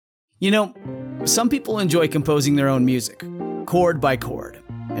You know, some people enjoy composing their own music, chord by chord,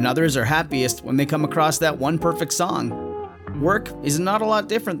 and others are happiest when they come across that one perfect song. Work is not a lot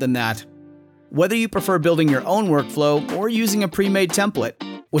different than that. Whether you prefer building your own workflow or using a pre-made template,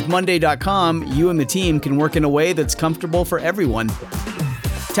 with Monday.com, you and the team can work in a way that's comfortable for everyone.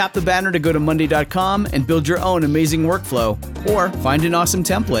 Tap the banner to go to Monday.com and build your own amazing workflow, or find an awesome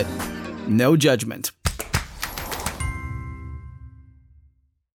template. No judgment.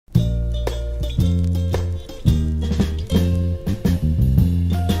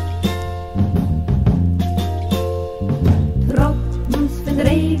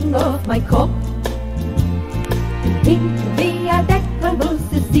 Auf mein Kopf. Hinter via Deckel muss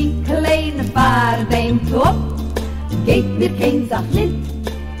es die kleine Fahrt im Top. Geht mir kein Sach nicht,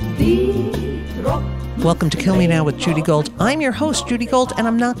 die Rock. Welcome to Kill Me Now with Judy Gold. I'm your host, Judy Gold, and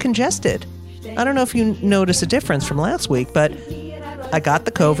I'm not congested. I don't know if you notice a difference from last week, but I got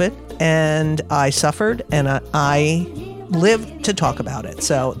the COVID, and I suffered, and I lived to talk about it.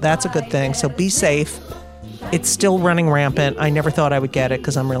 So that's a good thing. So be safe. It's still running rampant. I never thought I would get it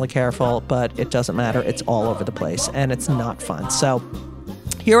because I'm really careful, but it doesn't matter. It's all over the place, and it's not fun. So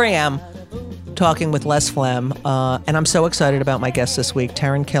here I am talking with Les Flem, and I'm so excited about my guest this week,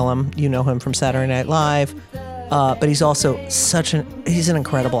 Taran Killam. You know him from Saturday Night Live, but he's also he's an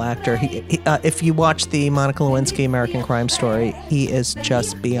incredible actor. If you watch the Monica Lewinsky American Crime Story, he is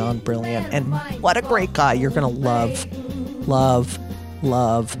just beyond brilliant, and what a great guy. You're going to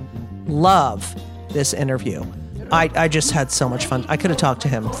love this interview. I just had so much fun. I could have talked to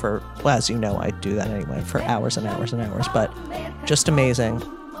him for, well, as you know, I do that anyway, for hours and hours and hours, but just amazing.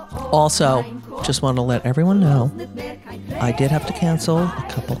 Also, just want to let everyone know, I did have to cancel a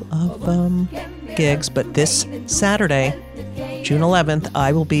couple of gigs, but this Saturday, June 11th,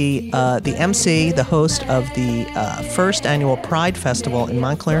 I will be the MC, the host of the first annual Pride Festival in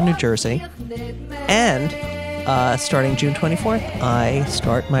Montclair, New Jersey, and starting June 24th, I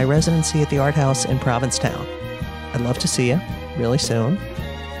start my residency at the Art House in Provincetown. I'd love to see you really soon.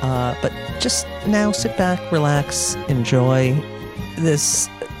 But just now, sit back, relax, enjoy this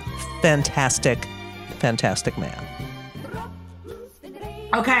fantastic, fantastic man.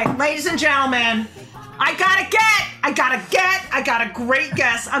 Okay, ladies and gentlemen, I got a great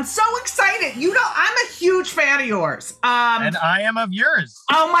guest. I'm so excited. You know, I'm a huge fan of yours. And I am of yours.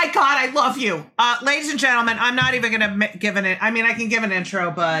 Oh my God, I love you. Ladies and gentlemen, I'm not even going to give I can give an intro,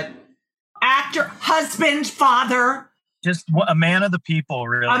 but actor, husband, father. Just a man of the people,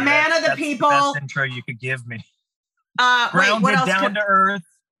 really. That's the people. The best intro you could give me. Wait, what else? Down to earth.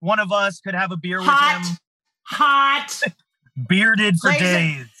 One of us could have a beer with him. Hot. Bearded for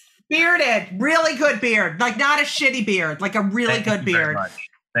days. Bearded, really good beard. Like not a shitty beard, like a really good beard.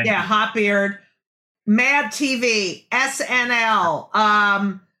 Thank you. Hot beard. Mad TV, SNL,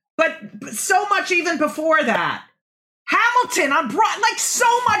 but so much even before that. Hamilton, like so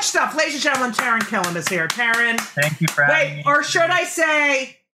much stuff. Ladies and gentlemen, Taran Killam is here. Taran. Thank you for having me. Or should I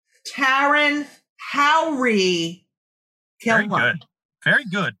say Taran Howry Killam? Very good. Very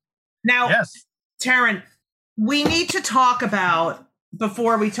good. Now, yes. Taran, we need to talk about,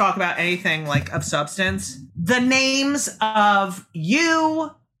 before we talk about anything like of substance, the names of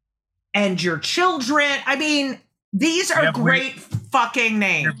you and your children. I mean, these are great fucking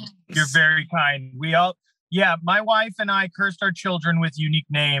names. You're very kind. My wife and I cursed our children with unique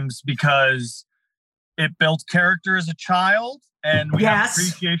names because it built character as a child, and we have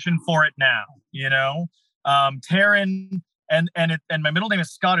appreciation for it now. You know, Taran, and my middle name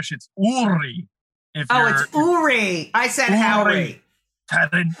is Scottish. It's Uri. It's Uri. I said Howry.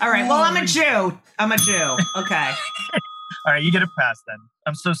 Taran. All right. Well, I'm a Jew. Okay. All right. You get a pass then.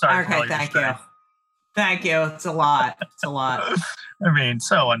 I'm so sorry. Okay. Thank you. Thank you. It's a lot. I mean,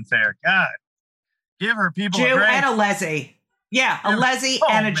 so unfair. God, give her people Jew a break. and a Leslie. Yeah, a Leslie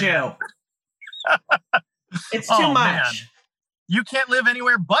and a Jew. It's too much. Man. You can't live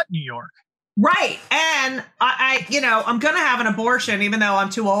anywhere but New York. Right. And I'm going to have an abortion, even though I'm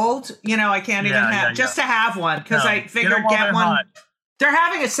too old. You know, I can't even have just to have one, because I figured get one. Hot. They're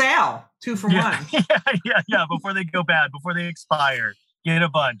having a sale, 2 for 1. Yeah. Before they go bad, before they expire, get a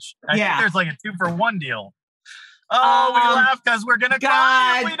bunch. I think there's like a 2 for 1 deal. Oh, we laugh because we're going to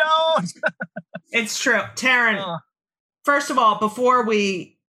die. We don't. It's true. Taran, first of all, before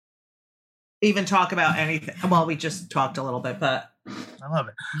we even talk about anything, well, we just talked a little bit, but I love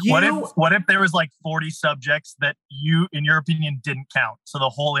it. What if there was like 40 subjects that you, in your opinion, didn't count? So the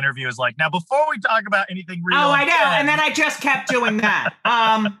whole interview is like, now before we talk about anything real. Oh, I know. And then I just kept doing that.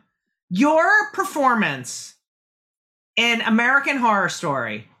 Your performance in American Horror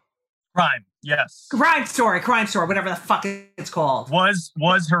Story. Prime. Yes. Crime Story, whatever the fuck it's called. Was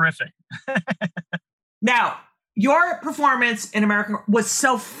horrific. Now, your performance in American was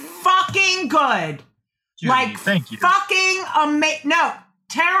so fucking good. Judy, thank you. Fucking amazing. No,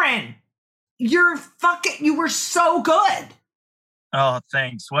 Taran, you were so good. Oh,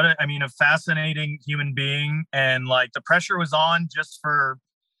 thanks. A fascinating human being. And like the pressure was on just for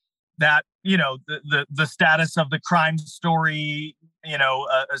that, the status of the Crime Story,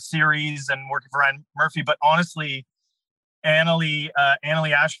 a series and working for Ryan Murphy. But honestly, Annalee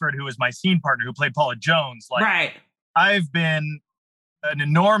Ashford, who was my scene partner, who played Paula Jones, right. I've been an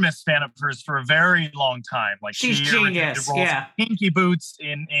enormous fan of hers for a very long time. Like she's genius. Yeah. Pinky Boots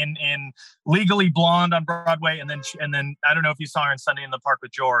in Legally Blonde on Broadway. And then I don't know if you saw her in Sunday in the Park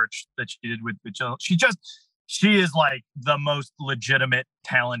with George that she did with Jill. She is like the most legitimate,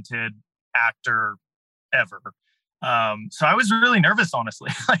 talented actor ever. So I was really nervous,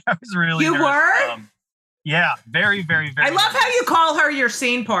 honestly. I was really nervous. Were? Yeah, very, very, very. I love how you call her your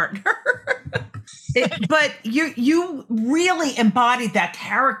scene partner. But you really embodied that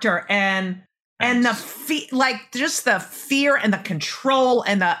character and the fear and the control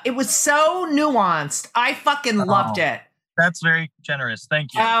it was so nuanced. I fucking loved it. That's very generous.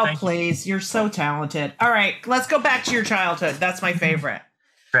 Thank you. Oh, please. You're so talented. All right, let's go back to your childhood. That's my favorite.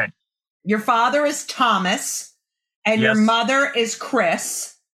 Great. Your father is Thomas and your mother is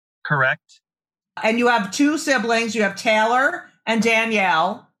Chris. Correct. And you have two siblings. You have Taylor and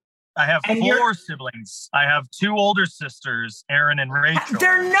Danielle. I have four siblings. I have two older sisters, Erin and Rachel.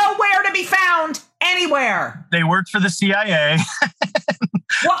 They're nowhere to be found anywhere. They worked for the CIA.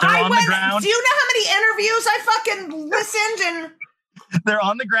 Well, the ground. Do you know how many interviews I fucking listened and? They're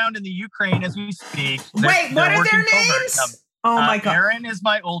on the ground in the Ukraine as we speak. Wait, what are their names? Oh my God. Erin is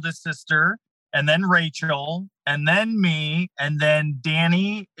my oldest sister, and then Rachel, and then me, and then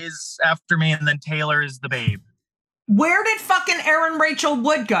Danny is after me, and then Taylor is the babe. Where did fucking Erin Rachel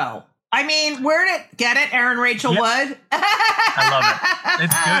Wood go? I mean, get it? Erin Rachel Wood? I love it.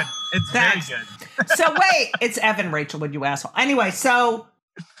 It's good. It's very good. So wait, it's Evan Rachel Wood, you asshole. Anyway, so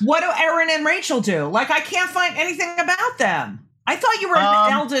what do Erin and Rachel do? Like, I can't find anything about them. I thought you were the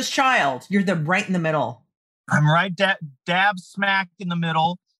eldest child. You're right in the middle. I'm right dab smack in the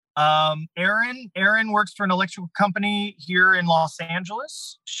middle. Erin works for an electrical company here in Los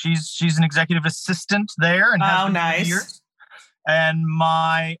Angeles. She's an executive assistant there and has been for years. And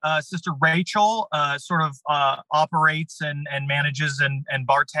my sister Rachel sort of operates and manages and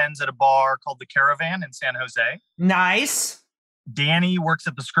bartends at a bar called The Caravan in San Jose. Nice. Danny works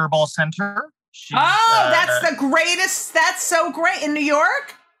at the Skirball Center. That's the greatest. That's so great. In New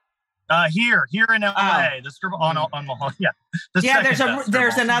York? Here in LA. The Skirball on Mulholland. Yeah.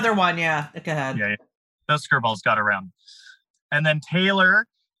 There's another one. Yeah. Go ahead. Yeah. Those Skirballs got around. And then Taylor,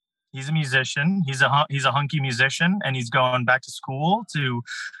 he's a musician. He's a hunky musician, and he's going back to school to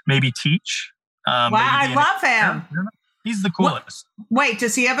maybe teach. Wow, I love him. He's the coolest. Wait,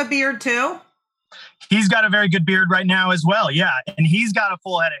 does he have a beard too? He's got a very good beard right now as well. Yeah, and he's got a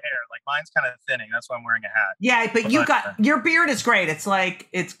full head of hair. Like mine's kind of thinning. That's why I'm wearing a hat. Yeah, but your beard is great. It's like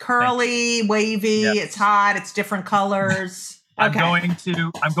it's curly, wavy. Yep. It's hot. It's different colors. Okay.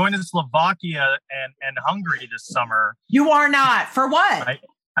 I'm going to Slovakia and Hungary this summer. You are not. For what?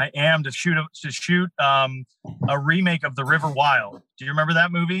 I am to shoot a remake of The River Wild. Do you remember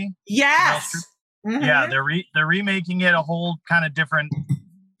that movie? Yes. Mm-hmm. Yeah, they're remaking it a whole kind of different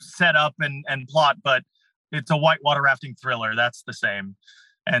setup and plot, but it's a whitewater rafting thriller. That's the same.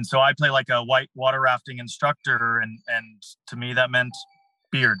 And so I play like a whitewater rafting instructor, and to me that meant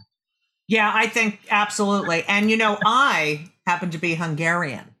beard. Yeah, I think absolutely. And I happen to be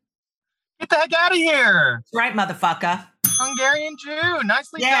Hungarian. Get the heck out of here! That's right, motherfucker. Hungarian Jew.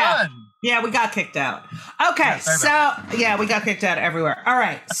 Nicely done. Yeah, we got kicked out. Okay, we got kicked out everywhere. All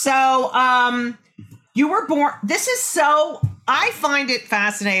right, so you were born. I find it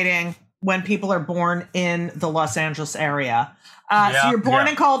fascinating when people are born in the Los Angeles area. So you're born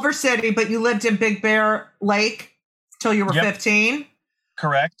in Culver City, but you lived in Big Bear Lake till you were 15.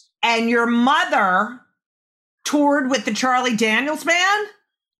 Correct. And your mother toured with the Charlie Daniels Band?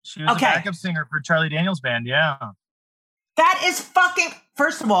 She was a backup singer for Charlie Daniels Band, yeah. That is fucking...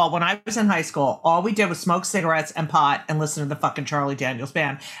 First of all, when I was in high school, all we did was smoke cigarettes and pot and listen to the fucking Charlie Daniels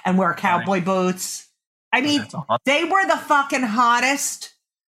Band and wear cowboy boots. I mean, they were the fucking hottest.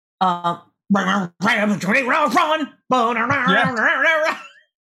 They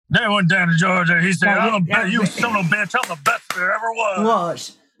went down to Georgia. He said, you son of a bitch, I'm the best there ever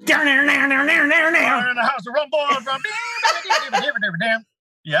was. Down there. In the house of rum boys.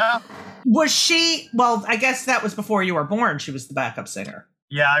 Yeah. Was she, well, I guess that was before you were born. She was the backup singer.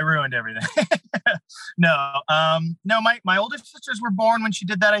 Yeah, I ruined everything. No, my older sisters were born when she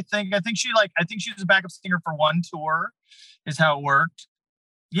did that. I think she was a backup singer for one tour, is how it worked.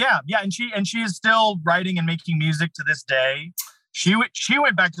 Yeah, and she is still writing and making music to this day. She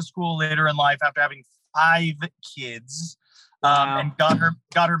went back to school later in life after having 5 kids, and got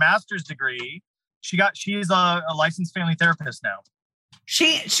her master's degree. She's a licensed family therapist now.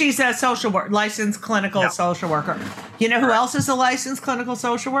 She's a social worker, licensed clinical social worker. You know who else is a licensed clinical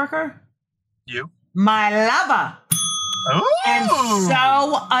social worker? You. My lover. Ooh. And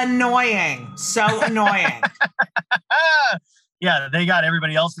so annoying. Yeah, they got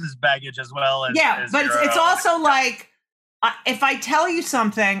everybody else's baggage as well as but it's also like, if I tell you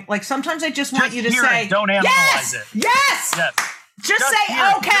something, like sometimes I just want you to say, don't analyze it. Yes. Just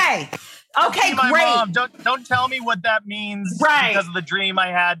say okay. Okay, my great. Mom, don't tell me what that means because of the dream I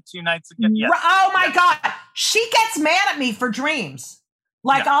had 2 nights ago. Yes. Oh my God. She gets mad at me for dreams.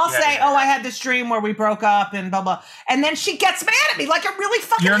 Like I'll say, I had this dream where we broke up and blah, blah. And then she gets mad at me like it really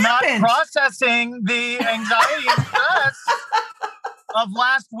fucking happened. You're not processing the anxiety and stress of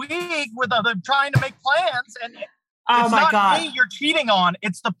last week with trying to make plans. And it's not me you're cheating on.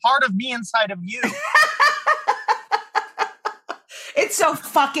 It's the part of me inside of you. It's so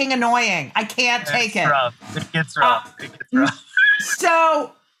fucking annoying. I can't take it. It gets rough.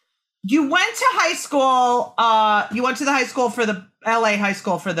 So you went to high school. You went to the high school for the LA High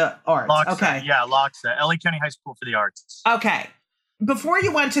School for the Arts. LOXA, okay. Yeah, LOXA, LA County High School for the Arts. Okay. Before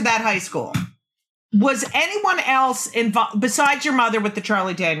you went to that high school, was anyone else involved besides your mother with the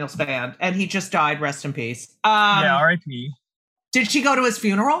Charlie Daniels Band? And he just died. Rest in peace. R.I.P. Did she go to his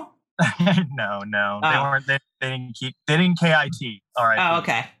funeral? No. They weren't. They didn't KIT. All right. Oh,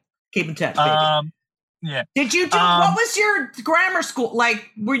 okay. Keep in touch, baby. Yeah. Did you do? What was your grammar school like?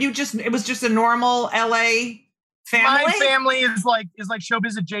 Were you just? It was just a normal LA family. My family is like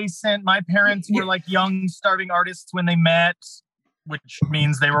showbiz adjacent. My parents were like young, starving artists when they met, which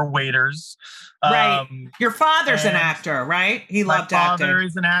means they were waiters. Right. Your father's an actor, right? He loved acting. My father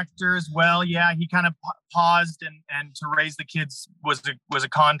is an actor as well. Yeah, he kind of paused and to raise the kids was a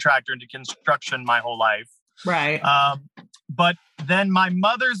contractor into construction my whole life. Right. But then my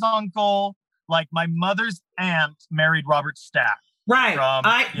mother's uncle, like my mother's aunt, married Robert Stack. Right.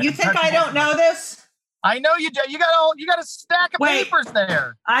 You think I don't know this? I know you do. You got a stack of papers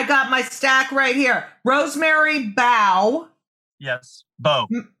there. I got my stack right here. Rosemary Bowe. Yes. Bowe.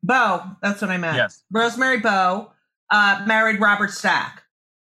 That's what I meant. Yes. Rosemary Bowe married Robert Stack.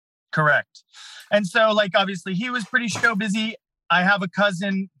 Correct. And so, like, obviously, he was pretty show busy. I have a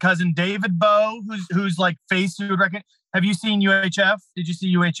cousin David Bowe, who's like face you would recognize. Have you seen UHF? Did you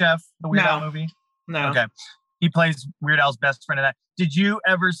see UHF, the Weird Al movie? No. Okay. He plays Weird Al's best friend in that. Did you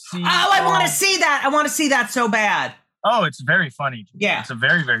ever see? Oh, I want to see that. I want to see that so bad. Oh, it's very funny. Yeah. It's a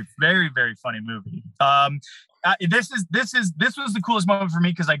very, very, very, very funny movie. This was the coolest moment for me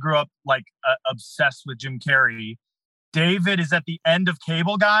because I grew up like obsessed with Jim Carrey. David is at the end of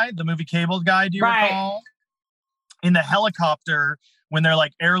Cable Guy, the movie Cable Guy. Do you recall? In the helicopter when they're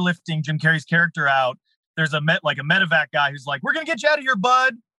like airlifting Jim Carrey's character out, there's a medevac guy who's like, "We're gonna get you out of here,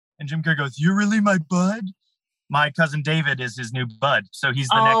 bud." And Jim Carrey goes, "You're really my bud?" My cousin David is his new bud, so he's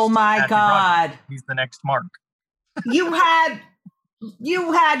the next. Oh my God! Rogers. He's the next Mark. You had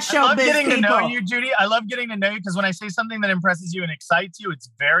showbiz I love getting people. to know you, Judy. I love getting to know you because when I say something that impresses you and excites you, it's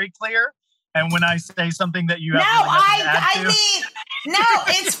very clear. And when I say something that you have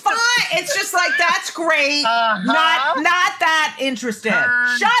it's fine. It's just like, that's great. Not that interested.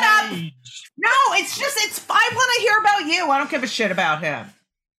 Shut up. No, it's I want to hear about you. I don't give a shit about him.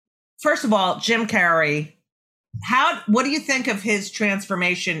 First of all, Jim Carrey, what do you think of his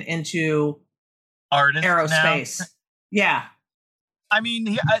transformation into artist aerospace? Now? Yeah. I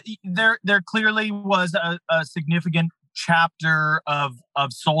mean, there clearly was a significant chapter of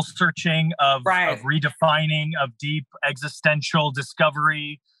soul searching, of redefining, of deep existential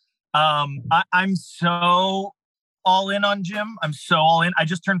discovery. I'm so all in on Jim. I'm so all in. I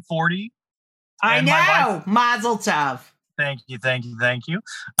just turned 40. I know. Mazel tov. Thank you.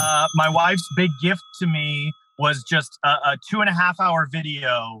 My wife's big gift to me was just a 2.5 hour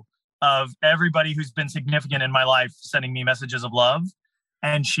video of everybody who's been significant in my life sending me messages of love.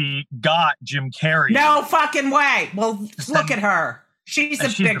 And she got Jim Carrey. No fucking way. Well, look at her. She's a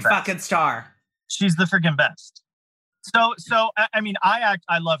big fucking star. She's the freaking best. So I mean, I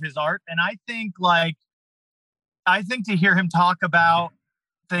love his art. And I think to hear him talk about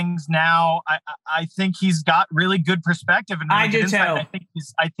things now, I think he's got really good perspective. And really I do insight. too.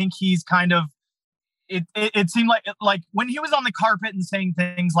 I think he's kind of, it seemed like when he was on the carpet and saying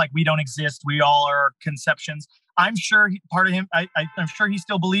things like, "We don't exist, we all are conceptions." I'm sure part of him, I'm sure he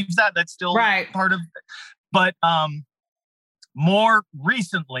still believes that. That's still part of it. But more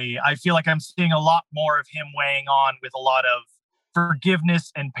recently, I feel like I'm seeing a lot more of him weighing on with a lot of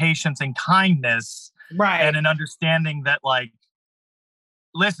forgiveness and patience and kindness. Right. And an understanding that, like,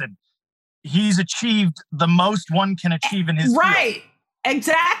 listen, he's achieved the most one can achieve in his field.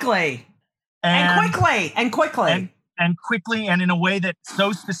 Exactly. And quickly. And quickly, and in a way that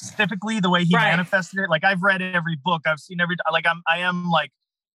so specifically the way he manifested it. Like, I've read every book, I've seen I am like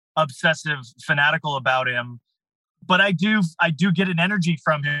obsessive fanatical about him, but I do get an energy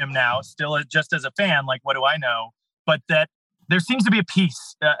from him now, still just as a fan. Like, what do I know? But that there seems to be a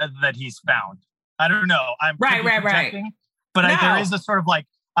peace that he's found. I don't know. I'm projecting, but there is a sort of like,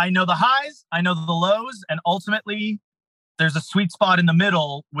 I know the highs, I know the lows, and ultimately there's a sweet spot in the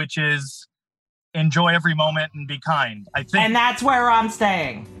middle, which is enjoy every moment and be kind. I think, and that's where I'm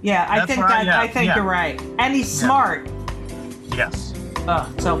staying. Yeah, I think you're right. And he's smart. Yes.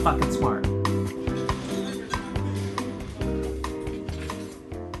 Oh, so fucking smart.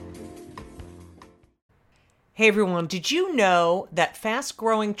 Hey everyone, did you know that Fast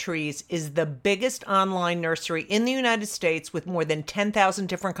Growing Trees is the biggest online nursery in the United States with more than 10,000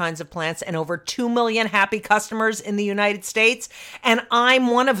 different kinds of plants and over 2 million happy customers in the United States? And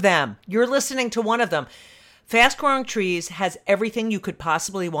I'm one of them. You're listening to one of them. Fast Growing Trees has everything you could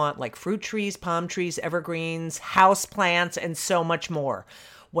possibly want, like fruit trees, palm trees, evergreens, house plants, and so much more.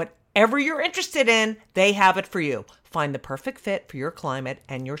 Whatever you're interested in, they have it for you. Find the perfect fit for your climate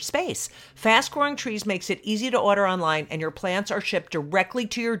and your space. Fast Growing Trees makes it easy to order online, and your plants are shipped directly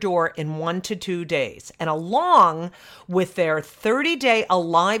to your door in 1 to 2 days. And along with their 30-day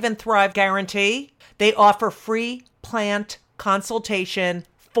Alive and Thrive guarantee, they offer free plant consultation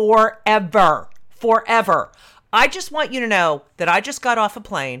forever. Forever. I just want you to know that I just got off a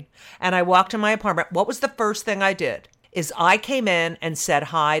plane and I walked in my apartment. What was the first thing I did? Is I came in and said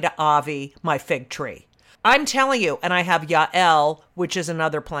hi to Avi, my fig tree. I'm telling you, and I have Yael, which is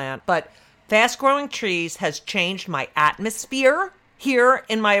another plant, but Fast Growing Trees has changed my atmosphere here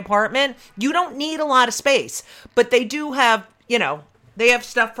in my apartment. You don't need a lot of space, but they do have, they have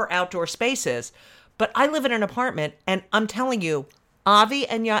stuff for outdoor spaces. But I live in an apartment, and I'm telling you, Avi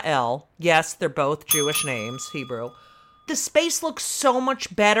and Yael, yes, they're both Jewish names, Hebrew. The space looks so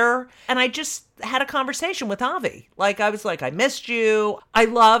much better. And I just had a conversation with Avi. I was like, I missed you. I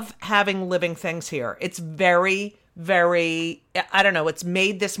love having living things here. It's very, very, I don't know, it's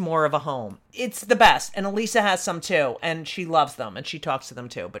made this more of a home. It's the best. And Elisa has some too. And she loves them. And she talks to them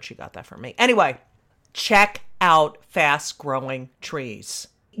too. But she got that from me. Anyway, check out Fast Growing Trees.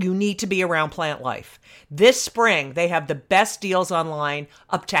 You need to be around plant life. This spring, they have the best deals online,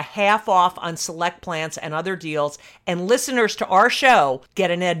 up to half off on select plants and other deals. And listeners to our show get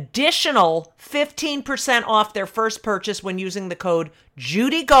an additional 15% off their first purchase when using the code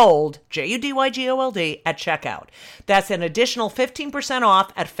JudyGold, JUDYGOLD, at checkout. That's an additional 15%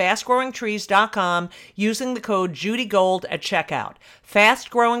 off at fastgrowingtrees.com using the code JudyGold at checkout.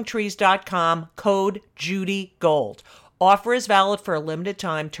 Fastgrowingtrees.com, code JudyGold. Offer is valid for a limited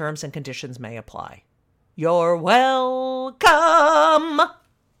time. Terms and conditions may apply. You're welcome.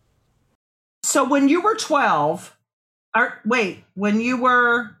 So when you were 12, when you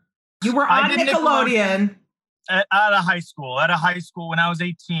were on Nickelodeon. At a high school, when I was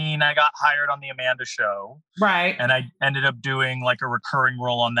 18, I got hired on the Amanda Show. Right. And I ended up doing like a recurring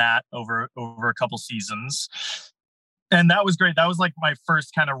role on that over a couple seasons. And that was great. That was like my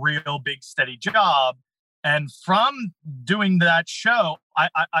first kind of real big steady job. And from doing that show,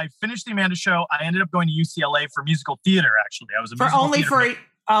 I finished the Amanda Show. I ended up going to UCLA for musical theater, actually. I was a musical theater.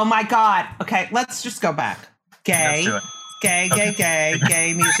 Oh my God. Okay, let's just go back. Gay,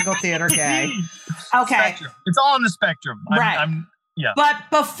 musical theater, gay. Okay. Spectrum. It's all on the spectrum. Right. Yeah. But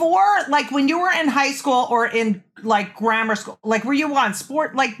before, like when you were in high school or in like grammar school, like were you on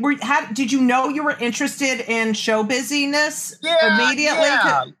sport? Like did you know you were interested in show busyness immediately?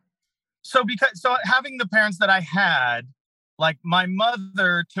 Yeah. So having the parents that I had, like my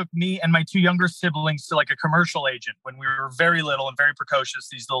mother took me and my two younger siblings to like a commercial agent when we were very little and very precocious,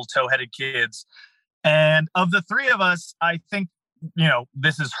 these little toe-headed kids. And of the three of us, I think,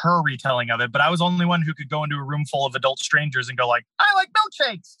 this is her retelling of it, but I was the only one who could go into a room full of adult strangers and go like, I like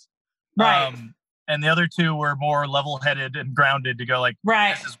milkshakes. Right. And the other two were more level-headed and grounded to go like,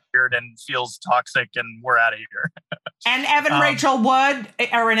 this is weird and feels toxic and we're out of here. And Evan Rachel would.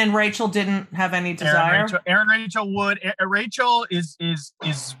 Erin and Rachel didn't have any desire. Erin Rachel would. Rachel is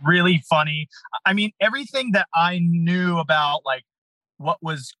really funny. I mean, everything that I knew about like what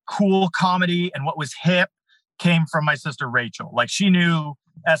was cool comedy and what was hip came from my sister Rachel. Like she knew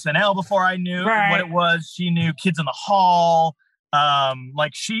SNL before I knew what it was. She knew Kids in the Hall.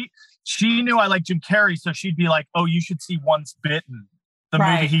 Like she knew I liked Jim Carrey, so she'd be like, "Oh, you should see Once Bitten, the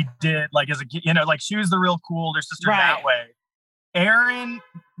movie he did." Like as a kid, like she was the real cool older sister that way. Erin,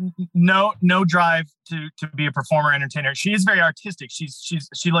 no drive to be a performer, entertainer. She is very artistic.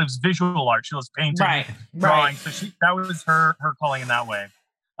 She loves visual art. She loves painting, drawing. So that was her calling in that way.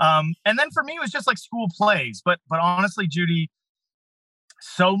 And then for me, it was just like school plays. But honestly, Judy,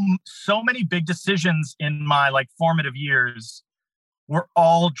 so many big decisions in my like formative years were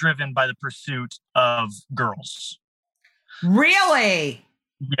all driven by the pursuit of girls. Really?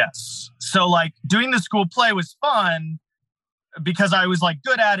 Yes. So like doing the school play was fun because I was like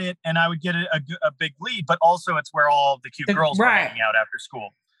good at it and I would get a big lead, but also it's where all the cute girls were hanging out after school.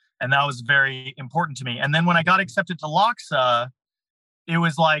 And that was very important to me. And then when I got accepted to LACHSA, it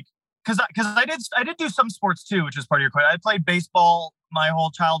was like, cause I did do some sports too, which is part of your question. I played baseball my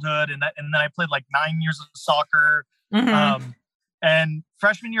whole childhood and then I played like 9 years of soccer. And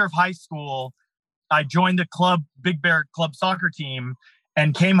freshman year of high school, I joined the club, Big Bear Club soccer team,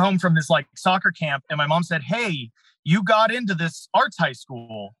 and came home from this like soccer camp. And my mom said, "Hey, you got into this arts high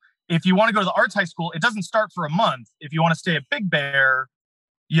school. If you want to go to the arts high school, it doesn't start for a month. If you want to stay at Big Bear,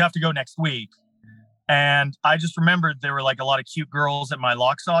 you have to go next week." And I just remembered there were like a lot of cute girls at my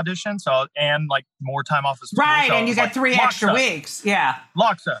LACHSA audition. So, and like more time off of school. Right. So and you got like, 3 extra weeks. Yeah.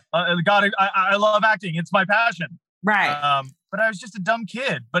 LACHSA. I love acting. It's my passion. Right. But I was just a dumb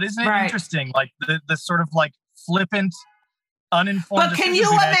kid. But isn't it interesting? Like the sort of like flippant, uninformed. But can you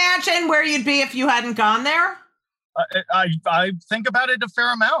imagine where you'd be if you hadn't gone there? I think about it a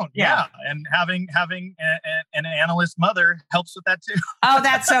fair amount. Yeah. And having an analyst mother helps with that too. Oh,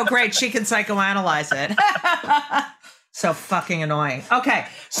 that's so great. She can psychoanalyze it. So fucking annoying. Okay.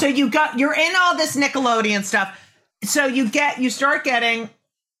 So you're in all this Nickelodeon stuff. So you start getting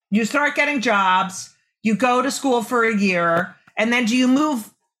jobs, you go to school for a year, and then do you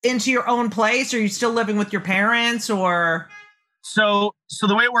move into your own place? Or are you still living with your parents or? So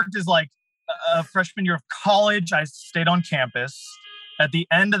the way it worked is like, freshman year of college, I stayed on campus. At the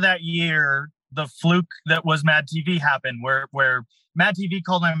end of that year, the fluke that was Mad TV happened, where Mad TV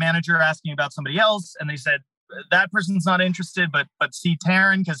called my manager asking about somebody else, and they said that person's not interested, but see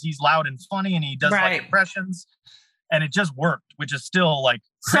Taron because he's loud and funny and he does like impressions, and it just worked, which is still like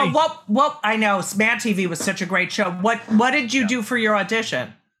crazy. So what I know Mad TV was such a great show. What did you do for your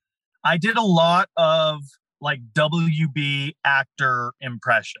audition? I did a lot of like WB actor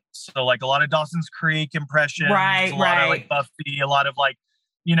impressions. So like a lot of Dawson's Creek impressions, a lot of like Buffy, a lot of like,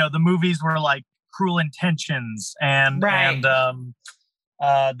 the movies were like Cruel Intentions and The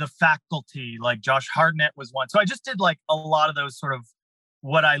Faculty, like Josh Hartnett was one. So I just did like a lot of those sort of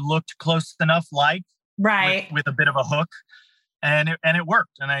what I looked close enough like with a bit of a hook, and it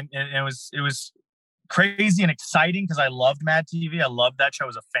worked. And it was crazy and exciting because I loved Mad TV. I loved that show. I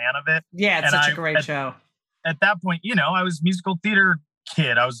was a fan of it. Yeah, it's such a great show. At that point, I was a musical theater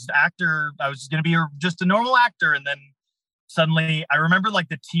kid. I was an actor. I was going to be just a normal actor. And then suddenly I remember like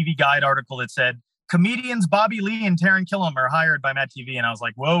the TV Guide article that said, comedians Bobby Lee and Taron Killam are hired by Mad TV. And I was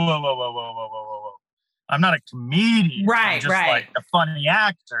like, whoa. I'm not a comedian. I'm just like a funny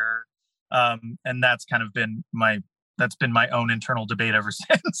actor. And that's kind of been my own internal debate ever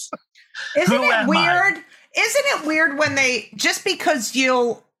since. Isn't it weird? Isn't it weird when they, just because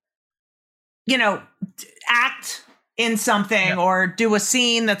you'll, act in something or do a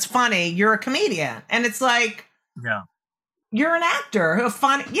scene that's funny, you're a comedian. And it's like, you're an actor who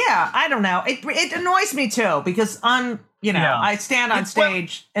funny. Yeah, I don't know. It annoys me too because I stand on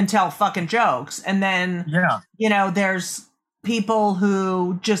stage and tell fucking jokes. And then, there's people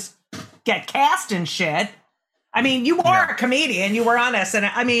who just get cast in shit. I mean, you are a comedian. You were on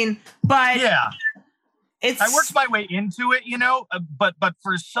SNL. I mean, but I worked my way into it, but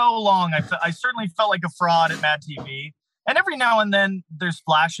for so long, I certainly felt like a fraud at Mad TV. And every now and then there's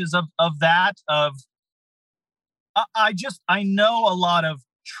flashes of that, I know a lot of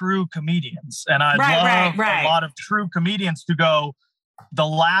true comedians, and I love a lot of true comedians who go, the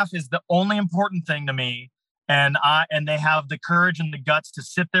laugh is the only important thing to me. And they have the courage and the guts to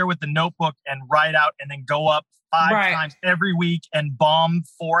sit there with the notebook and write out and then go up 5 times every week and bomb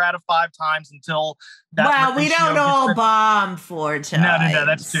 4 out of 5 times until that. Well, we don't all bomb 4 times. No,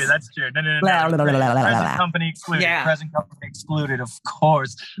 that's true. No. Present company excluded. Present company excluded, of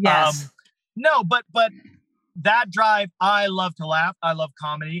course. Yes. No, but that drive, I love to laugh. I love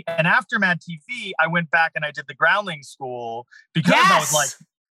comedy. And after Mad TV, I went back and I did the Groundling School because I was like,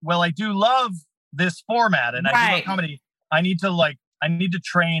 well, I do love this format and I do love comedy. I need to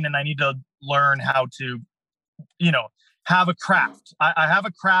train and I need to learn how to have a craft. I have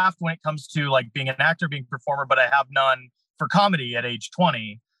a craft when it comes to like being an actor, being a performer, but I have none for comedy at age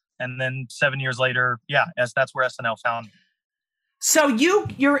 20. And then 7 years later, that's where SNL found me. So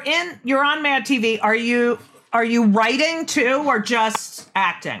you're on Mad TV. Are you writing too, or just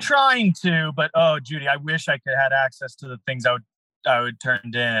acting? Trying to, but oh, Judy, I wish I could have had access to the things I would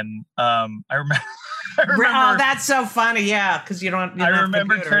turn in. I remember. Oh, that's so funny. Yeah, because you don't. I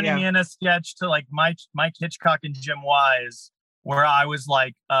remember turning in a sketch to like Mike Hitchcock and Jim Wise, where I was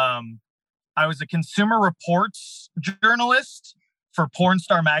like, I was a Consumer Reports journalist for Porn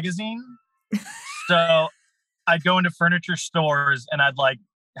Star magazine. So I'd go into furniture stores and I'd like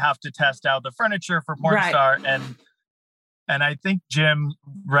have to test out the furniture for Porn Star, and I think Jim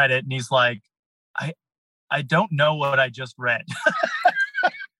read it and he's like, I don't know what I just read.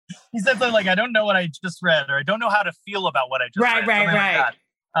 He said something like, I don't know what I just read, or I don't know how to feel about what I just read. Right.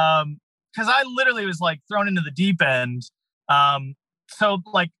 Because I literally was like thrown into the deep end. So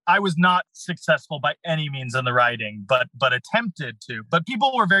like I was not successful by any means in the writing, but attempted to. But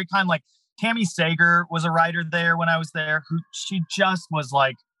people were very kind. Like Tammy Sager was a writer there when I was there, who she just was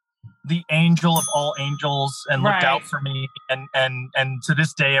like the angel of all angels and looked out for me. And to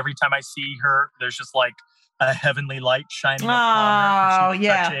this day, every time I see her, there's just like a heavenly light shining upon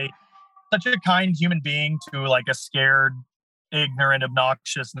her. She's such a kind human being to like a scared, ignorant,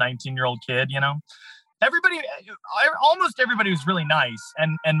 obnoxious 19-year-old kid, you know? Almost everybody was really nice.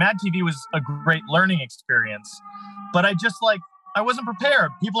 And Mad TV was a great learning experience. But I wasn't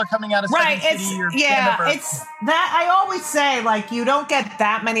prepared. People are coming out of Second City or it's that I always say, like, you don't get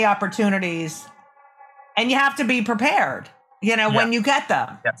that many opportunities and you have to be prepared, when you get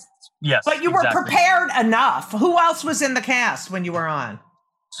them. Yes. But you were prepared enough. Who else was in the cast when you were on?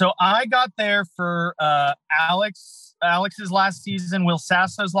 So I got there for Alex's last season, Will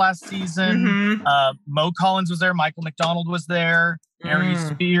Sasso's last season. Mo Collins was there. Michael McDonald was there. Ari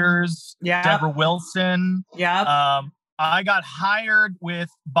Spears. Deborah Wilson. I got hired with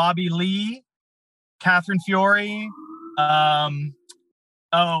Bobby Lee, Catherine Fiore,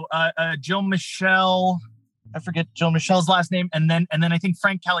 Jill Michelle. I forget Jill Michelle's last name, and then I think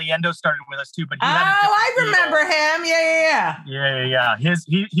Frank Caliendo started with us too. But I remember him. Yeah.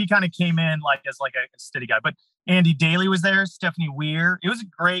 He kind of came in as a steady guy. But Andy Daly was there. Stephanie Weir. It was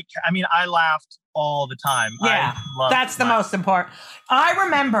great. I mean, I laughed all the time. Yeah, that's the most important. I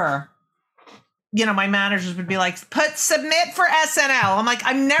remember. My managers would be like, submit for SNL. I'm like,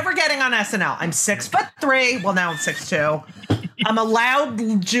 I'm never getting on SNL. I'm 6'3". Well, now I'm 6'2". I'm a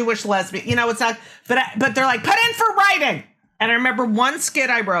loud Jewish lesbian. It's not, but they're like, put in for writing. And I remember one skit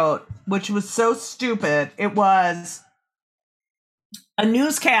I wrote, which was so stupid. It was a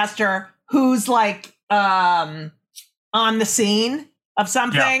newscaster who's like on the scene of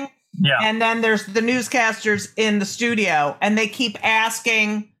something. Yeah. And then there's the newscasters in the studio, and they keep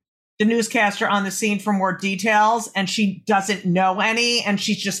asking the newscaster on the scene for more details, and she doesn't know any, and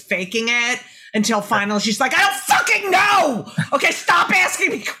she's just faking it until finally she's like, I don't fucking know. Okay, stop asking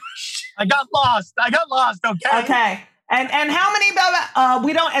me questions. I got lost. Okay. And how many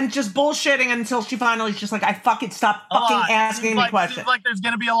we don't, and just bullshitting until she finally is just like, I fucking stop fucking asking me questions. Seems like there's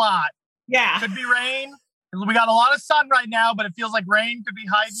gonna be a lot. Yeah. Could be rain. We got a lot of sun right now, but it feels like rain could be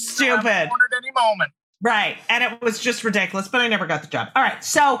hiding around the corner at any moment. Right. And it was just ridiculous, but I never got the job. All right.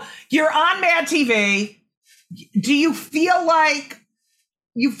 So you're on Mad TV. Do you feel like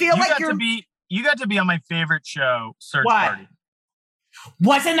you got to be on my favorite show, Search Party.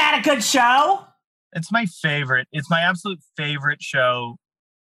 Wasn't that a good show? It's my favorite. It's my absolute favorite show.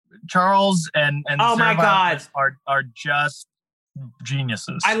 Charles and oh my God are just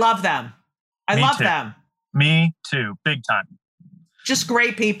geniuses. I love them. Them. Me too. Big time. Just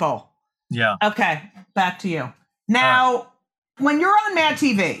great people. Yeah. Okay. Back to you. Now, when you're on Mad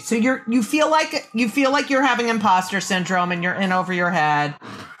TV, so you feel like you're having imposter syndrome and you're in over your head,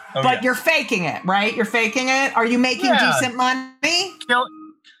 but you're faking it, right? You're faking it. Are you making decent money?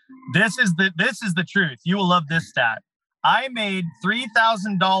 This is the truth. You will love this stat. I made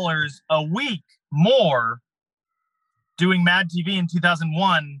 $3,000 a week more doing Mad TV in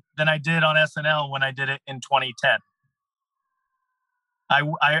 2001 than I did on SNL when I did it in 2010. I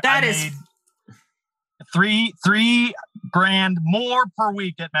made $3,000 more per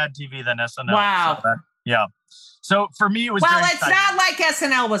week at Mad TV than SNL. Wow. So for me, it was it's not like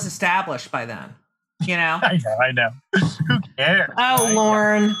SNL was established by then. I know. Who cares? Oh, right?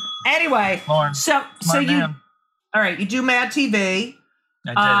 Lauren. Anyway, Lauren. So you, all right, you do Mad TV.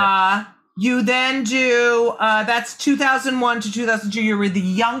 I did it. You then do, that's 2001 to 2002. You were the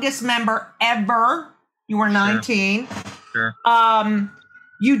youngest member ever. You were 19. Sure.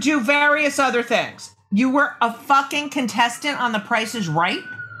 You do various other things. You were a fucking contestant on The Price is Right?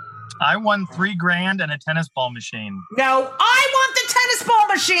 I won $3,000 and a tennis ball machine. No, I want the tennis ball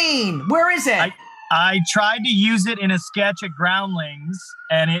machine. Where is it? I tried to use it in a sketch at Groundlings,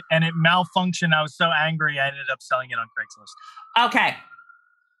 and it malfunctioned. I was so angry, I ended up selling it on Craigslist. Okay.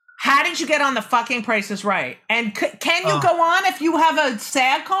 How did you get on The fucking Price is Right? And can you go on if you have a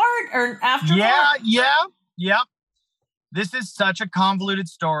SAG card or after? Yeah. This is such a convoluted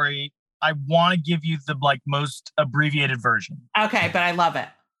story. I want to give you the most abbreviated version. Okay, but I love it.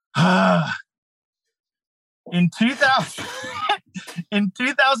 In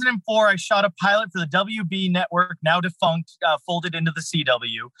 2004, I shot a pilot for the WB network, now defunct, folded into the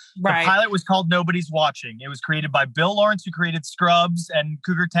CW. Right. The pilot was called Nobody's Watching. It was created by Bill Lawrence, who created Scrubs and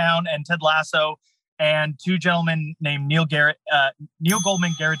Cougar Town and Ted Lasso, and two gentlemen named Neil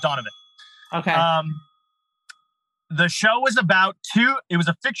Goldman, Garrett Donovan. Okay. The show was it was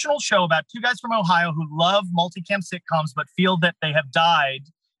a fictional show about two guys from Ohio who love multicam sitcoms, but feel that they have died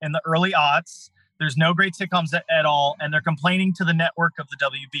in the early aughts. There's no great sitcoms at all. And they're complaining to the network of the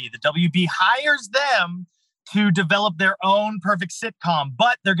WB. The WB hires them to develop their own perfect sitcom,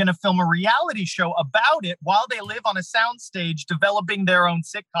 but they're going to film a reality show about it while they live on a soundstage developing their own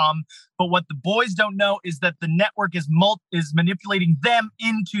sitcom. But what the boys don't know is that the network is manipulating them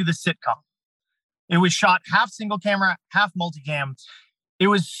into the sitcom. It was shot half single camera, half multicam. It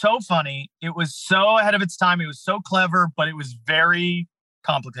was so funny. It was so ahead of its time. It was so clever, but it was very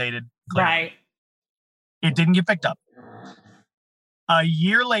complicated. Clearly. Right. It didn't get picked up. A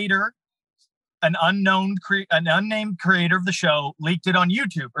year later, an unnamed creator of the show leaked it on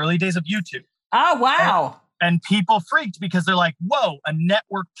YouTube, early days of YouTube. Oh, wow. And people freaked because they're like, whoa, a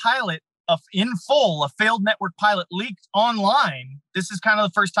network pilot in full, a failed network pilot leaked online. This is kind of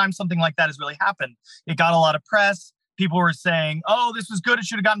the first time something like that has really happened. It got a lot of press. People were saying, oh, this was good. It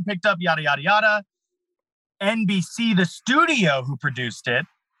should have gotten picked up, yada, yada, yada. NBC, the studio who produced it,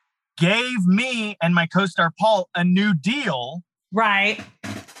 gave me and my co-star Paul a new deal. Right.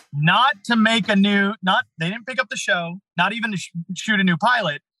 Not to make they didn't pick up the show, not even to shoot a new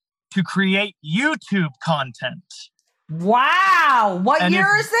pilot, to create YouTube content. Wow. What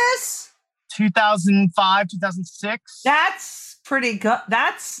year is this? 2005, 2006. That's pretty good.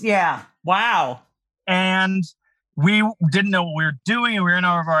 Yeah. Wow. And we didn't know what we were doing, and we were in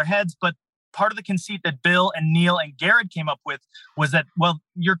over our heads, but part of the conceit that Bill and Neil and Garrett came up with was that, well,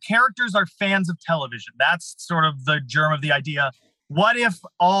 your characters are fans of television. That's sort of the germ of the idea. What if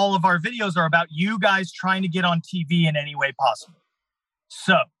all of our videos are about you guys trying to get on TV in any way possible?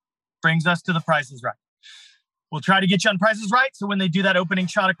 So, brings us to The Price is Right. We'll try to get you on Price is Right. So when they do that opening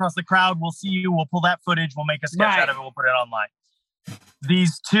shot across the crowd, we'll see you. We'll pull that footage. We'll make a sketch out of it. We'll put it online.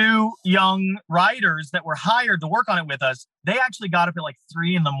 These two young writers that were hired to work on it with us, they actually got up at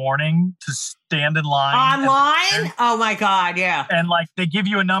 3 a.m. to stand in line. Online? Oh my God, yeah. And they give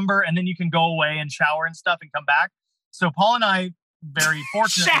you a number and then you can go away and shower and stuff and come back. So Paul and I, very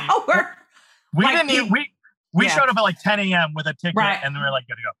fortunately, shower. We showed up at 10 a.m. with a ticket and we were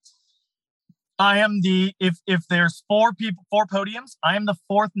good to go. I am if there's 4 podiums, I am the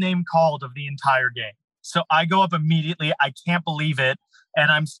 4th name called of the entire game. So I go up immediately. I can't believe it.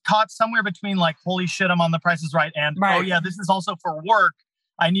 And I'm caught somewhere between holy shit, I'm on The Price is Right. And, oh yeah, this is also for work.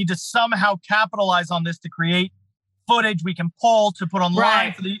 I need to somehow capitalize on this to create footage we can pull to put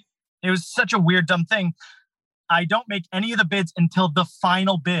online. It was such a weird, dumb thing. I don't make any of the bids until the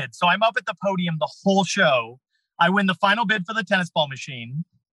final bid. So I'm up at the podium the whole show. I win the final bid for the tennis ball machine.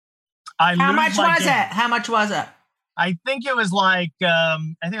 How much was it? I think it was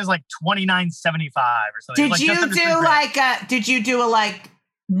 $29.75 or something. Did you do a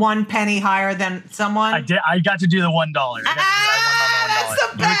 1 penny higher than someone? I did. I got to do the $1.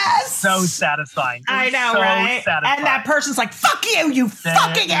 That's the best. So satisfying. I know, right? Satisfying. And that person's like, "Fuck you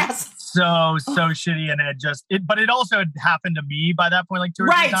fucking ass." So shitty, and but it also had happened to me by that point, 2 or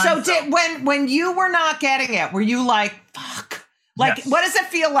 3 times. So when you were not getting it, were you like, "Fuck"? Yes. What does it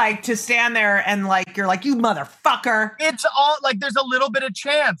feel like to stand there and you're like, "You motherfucker"? It's all there's a little bit of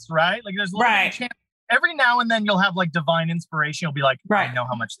chance, right? There's a little bit of chance. Every now and then you'll have divine inspiration. You'll be like, I know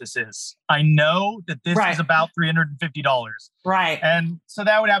how much this is. I know that this is about $350. Right. And so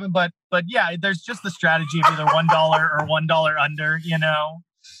that would happen. But yeah, there's just the strategy of either $1 or $1 under,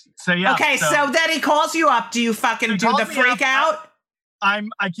 So yeah. Okay. So then he calls you up. Do you fucking do the freak out? I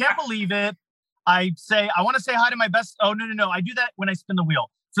can't believe it. I say, I want to say hi to my best. Oh, no. I do that when I spin the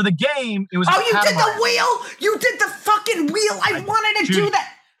wheel. For the game, it was you did the wheel? You did the fucking wheel. I wanted to do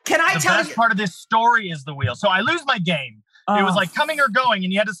that. Can I tell you? The best part of this story is the wheel. So I lose my game. It was coming or going,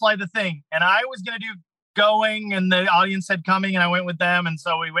 and you had to slide the thing. And I was going to do going, and the audience said coming, and I went with them. And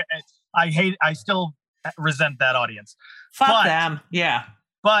so we went. I still resent that audience. Fuck them. Yeah.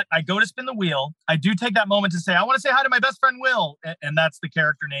 But I go to spin the wheel. I do take that moment to say, I want to say hi to my best friend, Will. And that's the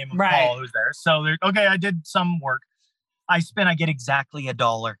character name of Paul who's there. So, okay, I did some work. I spin, I get exactly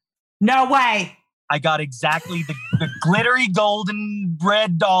 $1. No way. I got exactly the glittery golden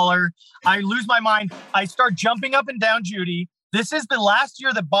red dollar. I lose my mind. I start jumping up and down, Judy. This is the last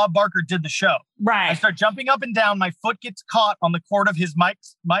year that Bob Barker did the show. Right. I start jumping up and down. My foot gets caught on the cord of his mic.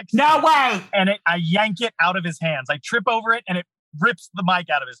 No way. And I yank it out of his hands. I trip over it and it rips the mic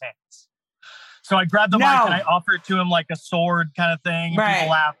out of his hands. So I grab the mic and I offer it to him like a sword kind of thing. And people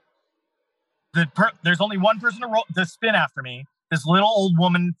laugh. There's only one person to spin after me. This little old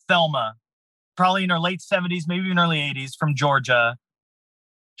woman, Thelma, probably in her late 70s, maybe even early 80s, from Georgia.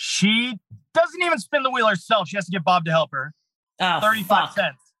 She doesn't even spin the wheel herself. She has to get Bob to help her. 35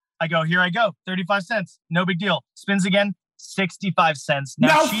 cents. I go, here I go. 35 cents. No big deal. Spins again. 65 cents. Now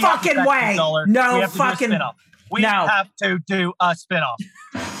no fucking way. No fucking. We have to do a spinoff.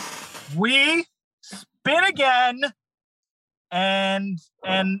 We spin again. And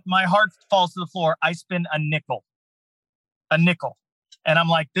my heart falls to the floor. I spin a nickel. And I'm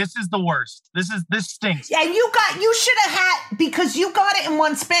like, this is the worst. This stinks. Yeah, you should have had, because you got it in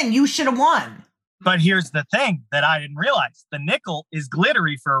one spin. You should have won. But here's the thing that I didn't realize. The nickel is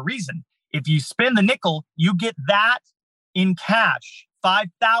glittery for a reason. If you spin the nickel, you get that in cash,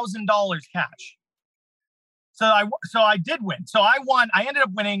 $5,000 cash. So I did win. So I won. I ended up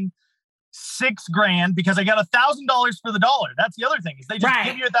winning $6,000 because I got $1,000 for the dollar. That's the other thing, is they just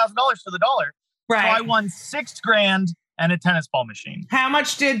give you $1,000 for the dollar. Right. So I won $6,000 and a tennis ball machine. How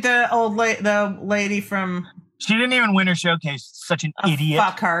much did the lady from? She didn't even win her showcase. Such an idiot.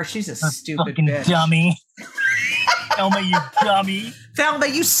 Fuck her. She's a stupid fucking bitch. Dummy. Thelma, you dummy. Thelma,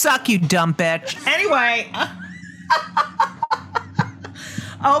 you suck, you dumb bitch. Anyway.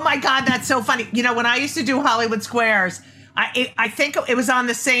 Oh my God, that's so funny. You know, when I used to do Hollywood Squares, I think it was on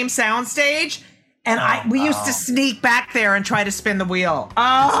the same soundstage, and we used to sneak back there and try to spin the wheel.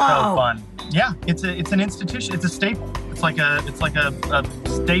 Oh, it's so fun. Yeah, it's an institution. It's a staple. It's like a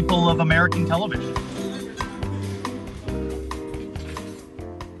staple of American television.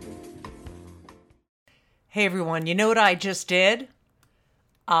 Hey everyone, you know what I just did?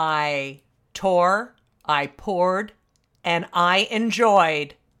 I tore, I poured, and I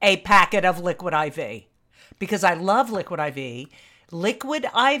enjoyed a packet of Liquid IV. Because I love Liquid IV. Liquid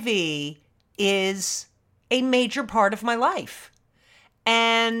IV is a major part of my life.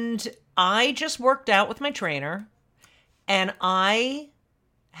 And I just worked out with my trainer, and I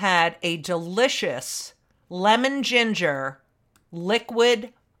had a delicious lemon ginger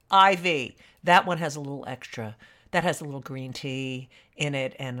Liquid IV. That one has a little extra. That has a little green tea in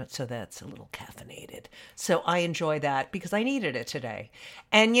it, and so that's a little caffeinated. So I enjoy that because I needed it today.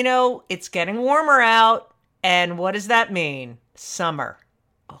 And you know, it's getting warmer out, and what does that mean? Summer.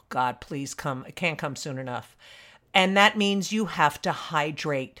 Oh God, please come. It can't come soon enough. And that means you have to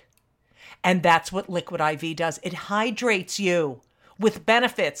hydrate. And that's what Liquid IV does. It hydrates you with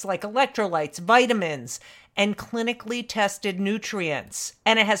benefits like electrolytes, vitamins, and clinically tested nutrients.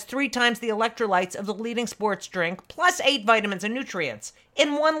 And it has 3 times the electrolytes of the leading sports drink, plus 8 vitamins and nutrients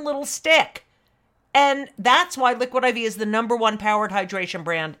in one little stick. And that's why Liquid IV is the #1 powered hydration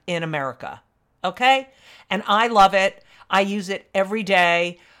brand in America. Okay? And I love it. I use it every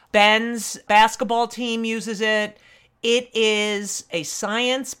day. Ben's basketball team uses it. It is a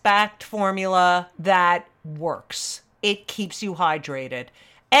science-backed formula that works. It keeps you hydrated.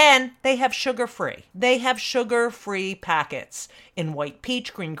 And they have sugar-free. They have sugar-free packets in white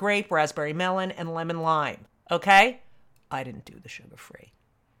peach, green grape, raspberry melon, and lemon lime. Okay? I didn't do the sugar-free.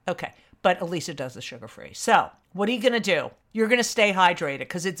 Okay. But at least it does the sugar-free. So what are you going to do? You're going to stay hydrated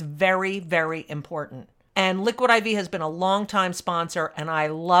because it's very, very important. And Liquid IV has been a long-time sponsor, and I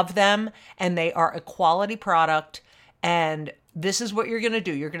love them. And they are a quality product. And this is what you're going to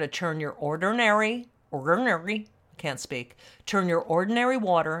do. You're going to turn your turn your ordinary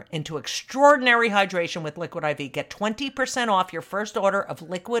water into extraordinary hydration with Liquid IV. Get 20% off your first order of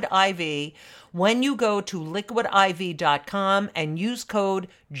Liquid IV when you go to liquidiv.com and use code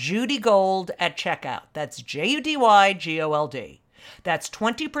JudyGold at checkout. That's JUDYGOLD. That's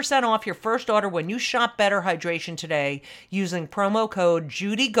 20% off your first order when you shop Better Hydration today using promo code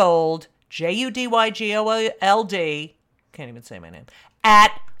JudyGold, JUDYGOLD, can't even say my name,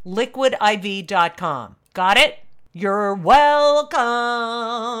 at liquidiv.com. Got it? You're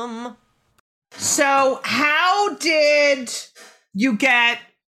welcome. So how did you get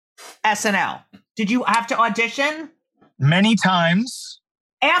SNL? Did you have to audition? Many times.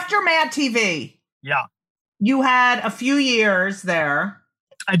 After Mad TV. Yeah. You had a few years there.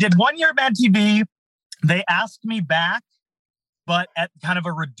 I did 1 year at Mad TV. they asked me back, but at kind of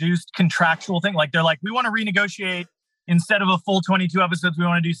a reduced contractual thing. Like they're like, we want to renegotiate, instead of a full 22 episodes, we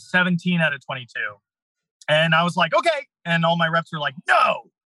want to do 17 out of 22. And I was like, okay. And all my reps were like, no,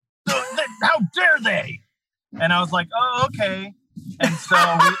 how dare they? And I was like, oh, okay. And so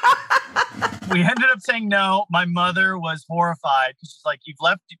we ended up saying no. My mother was horrified because she's like, you've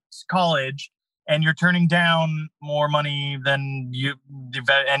left college and you're turning down more money than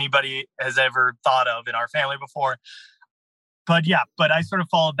anybody has ever thought of in our family before. But I sort of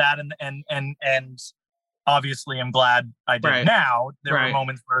followed that, and obviously I'm glad I did. Right. Now there were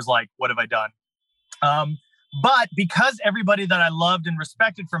moments where I was like, what have I done? But because everybody that I loved and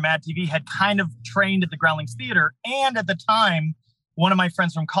respected for Mad TV had kind of trained at the Groundlings Theater, and at the time, one of my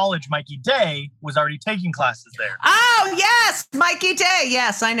friends from college, Mikey Day, was already taking classes there. Oh, yes, Mikey Day.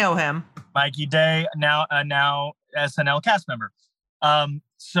 Yes, I know him. Mikey Day, now SNL cast member.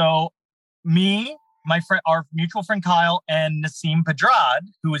 So me, my friend, our mutual friend Kyle, and Nasim Pedrad,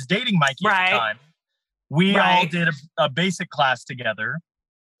 who was dating Mikey at the time, we all did a basic class together.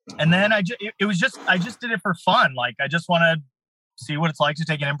 And then I just did it for fun. Like, I just want to see what it's like to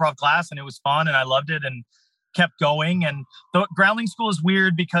take an improv class, and it was fun, and I loved it, and kept going. And the Groundling School is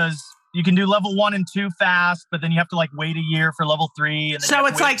weird because you can do level 1 and 2 fast, but then you have to like wait a year for level 3. And then so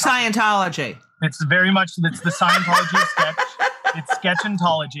it's like Scientology. It's very much, it's the Scientology sketch. It's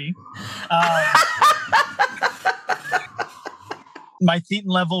Sketchentology. My thetan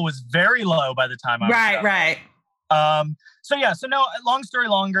level was very low by the time I was right. So no, long story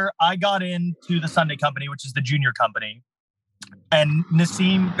longer, I got into the Sunday Company, which is the junior company. And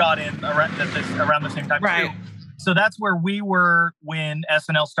Nasim got in around the same time too. So that's where we were when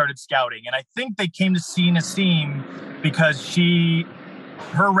SNL started scouting. And I think they came to see Nasim because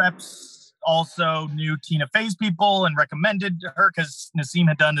her reps also knew Tina Fey's people and recommended her because Nasim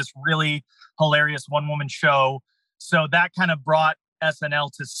had done this really hilarious one-woman show. So that kind of brought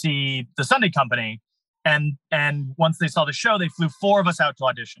SNL to see the Sunday Company. And once they saw the show, they flew 4 of us out to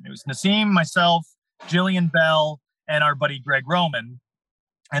audition. It was Nasim, myself, Jillian Bell, and our buddy Greg Roman.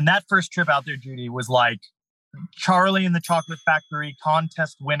 And that first trip out there, Judy, was like Charlie and the Chocolate Factory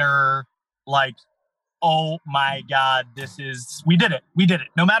contest winner. Like, oh my God, we did it. We did it.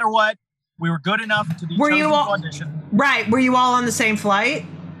 No matter what, we were good enough to be chosen to audition. Right. Were you all on the same flight?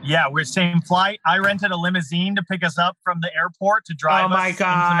 Yeah, we're same flight. I rented a limousine to pick us up from the airport to drive us into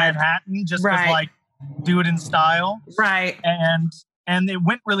Manhattan, just because like, do it in style. Right. And it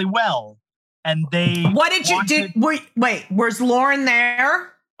went really well. And they wait, was Lauren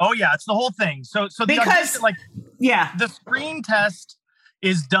there? Oh yeah, it's the whole thing. So because the screen test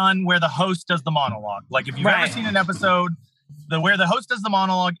is done where the host does the monologue. Like if you've ever seen an episode, where the host does the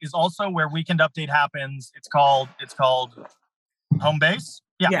monologue is also where Weekend Update happens. It's called Home Base.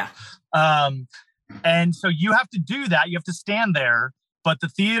 Yeah. And so you have to do that. You have to stand there. But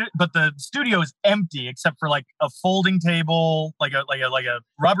the studio is empty except for like a folding table, like a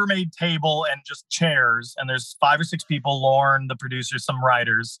Rubbermaid table, and just chairs. And there's 5 or 6 people, Lauren, the producer, some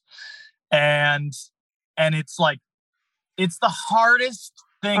writers, and it's like it's the hardest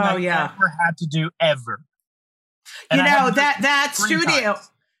thing I've ever had to do ever. And that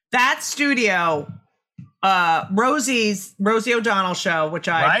studio, Rosie O'Donnell show, which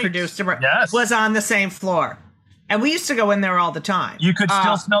I produced, was on the same floor. And we used to go in there all the time. You could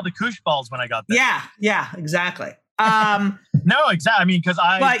still smell the koosh balls when I got there. Yeah, exactly. No, exactly. I mean, because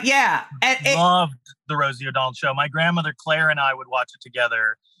loved the Rosie O'Donnell show. My grandmother Claire and I would watch it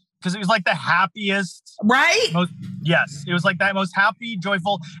together because it was like the happiest. Right? It was like that most happy,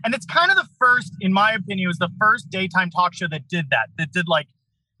 joyful. And it's kind of the first, in my opinion, it was the first daytime talk show that did that. That did like,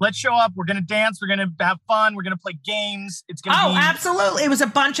 let's show up. We're going to dance. We're going to have fun. We're going to play games. It's going to be... absolutely. It was a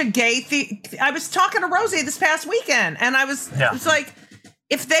bunch of gay... I was talking to Rosie this past weekend, and it's like,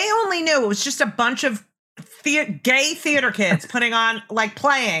 if they only knew it was just a bunch of gay theater kids putting on, like,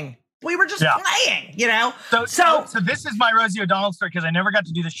 playing. We were just playing, you know? So this is my Rosie O'Donnell story, because I never got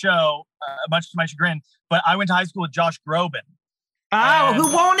to do the show, much to my chagrin, but I went to high school with Josh Groban.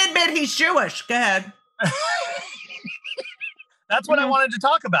 Who won't admit he's Jewish. Go ahead. That's what I wanted to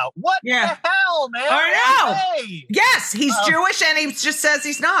talk about. What the hell, man? I know. Hey. Yes, he's Jewish, and he just says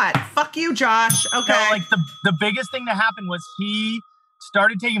he's not. Fuck you, Josh. Okay. So, like the biggest thing that happened was he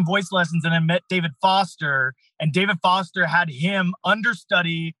started taking voice lessons and then met David Foster, and David Foster had him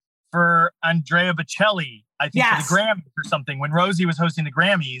understudy for Andrea Bocelli, I think, for the Grammys or something. When Rosie was hosting the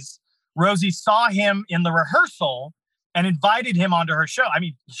Grammys, Rosie saw him in the rehearsal and invited him onto her show. I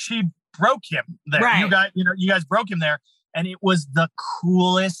mean, she broke him there. Right. You guys broke him there. And it was the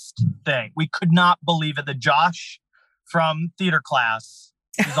coolest thing. We could not believe it. The Josh from theater class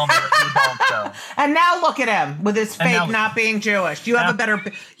He's on the adult show. And now look at him with his fake not being Jewish. You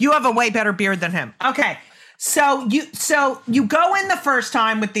have a way better beard than him. Okay. So you go in the first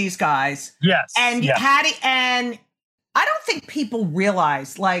time with these guys. Yes. And and I don't think people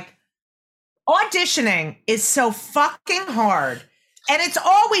realize, like, auditioning is so fucking hard. And it's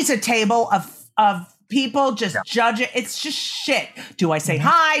always a table of people just judge it. It's just shit. Do I say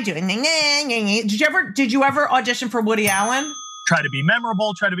hi? Did you ever audition for Woody Allen? Try to be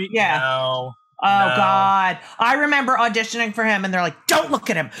memorable. No. Oh, God. I remember auditioning for him, and they're like, don't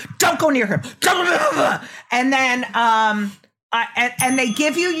look at him. Don't go near him. And then and they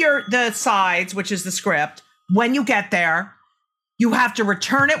give you the sides, which is the script. When you get there, you have to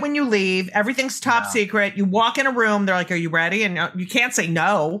return it when you leave. Everything's top secret. You walk in a room. They're like, are you ready? And you can't say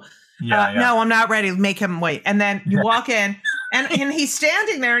no. No, I'm not ready. Make him wait. And then you walk in. And he's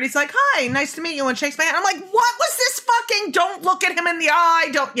standing there and he's like, hi, nice to meet you, and shakes my hand. I'm like, what was this fucking, don't look at him in the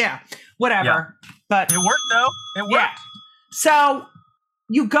eye. Whatever. Yeah. But it worked though. It worked. Yeah. So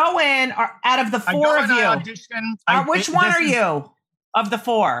you go in, out of the four of you. Audition. Which one are you of the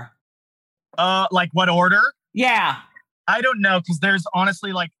four? Like what order? Yeah. I don't know, because there's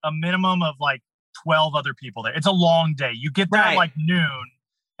honestly like a minimum of like 12 other people there. It's a long day. You get there at like noon.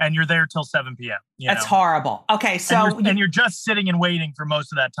 And you're there till 7 p.m. That's horrible. Okay, so... And you're just sitting and waiting for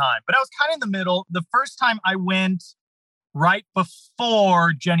most of that time. But I was kind of in the middle. The first time I went right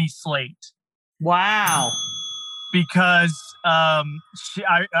before Jenny Slate. Wow. Because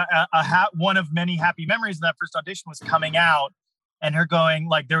one of many happy memories of that first audition was coming out and her going,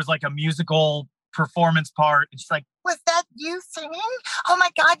 like, there was like a musical performance part. And she's like, was that you singing? Oh my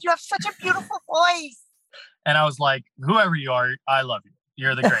God, you have such a beautiful voice. And I was like, whoever you are, I love you.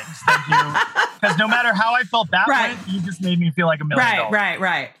 You're the greatest. Thank you. Because no matter how I felt that way, you just made me feel like $1 million.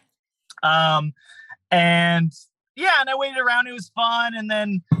 Right. And I waited around. It was fun. And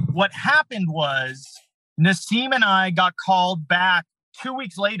then what happened was Nassim and I got called back 2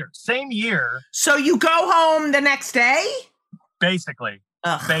 weeks later, same year. So you go home the next day? Basically.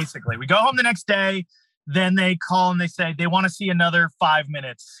 We go home the next day. Then they call and they say they want to see another 5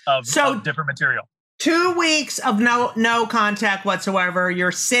 minutes of different material. 2 weeks of no contact whatsoever.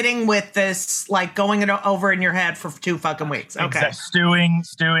 You're sitting with this, like, going it over in your head for 2 fucking weeks. Okay. Exactly.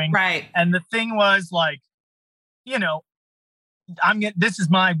 Stewing. Right. And the thing was, like, this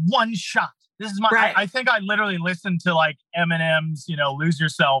is my one shot. This is my, I think I literally listened to like Eminem's, Lose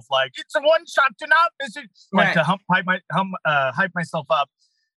Yourself. Like, it's a one shot, do not miss it. Like to hype myself up.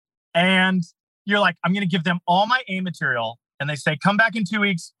 And you're like, I'm going to give them all my A material. And they say, come back in 2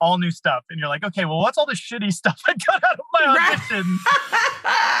 weeks, all new stuff. And you're like, okay, well, what's all the shitty stuff I got out of my audition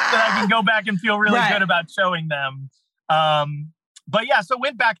that I can go back and feel really good about showing them? But yeah, so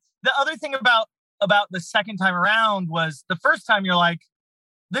went back. The other thing about the second time around was the first time you're like,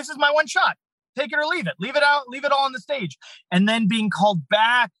 this is my one shot. Take it or leave it. Leave it out. Leave it all on the stage. And then being called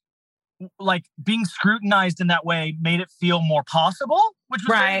back, like being scrutinized in that way made it feel more possible, which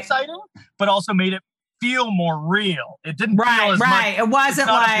was very exciting, but also made it feel more real. It didn't feel as much. It wasn't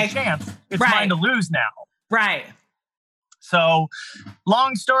like a chance. It's mine to lose now. Right. So,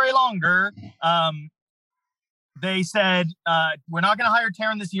 long story longer. They said we're not going to hire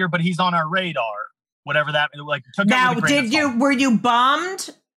Taron this year, but he's on our radar. Whatever that like. Took now, were you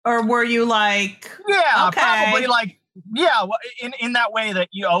bummed, or were you like? Yeah, okay. Probably like. Yeah, in that way that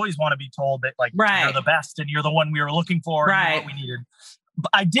you always want to be told that like you're the best and you're the one we were looking for and what we needed.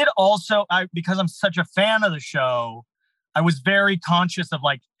 But I did also, because I'm such a fan of the show, I was very conscious of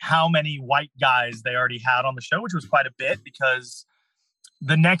like how many white guys they already had on the show, which was quite a bit because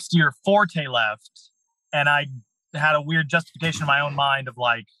the next year Forte left and I had a weird justification in my own mind of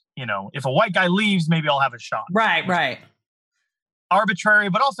like, if a white guy leaves, maybe I'll have a shot. Right. Arbitrary,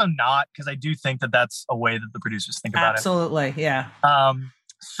 but also not, because I do think that that's a way that the producers think about Absolutely, yeah.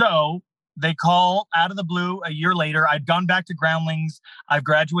 So they call out of the blue a year later. I'd gone back to Groundlings. I've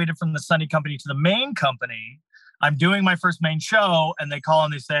graduated from the Sunny company to the main company. I'm doing my first main show, and they call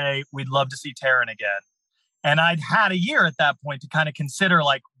and they say, we'd love to see Taron again. And I'd had a year at that point to kind of consider,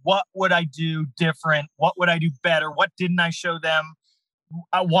 like, what would I do different? What would I do better? What didn't I show them?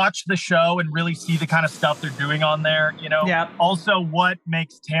 I watch the show and really see the kind of stuff they're doing on there, Yep. Also, what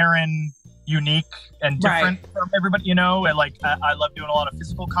makes Taron unique and different from everybody, and like I love doing a lot of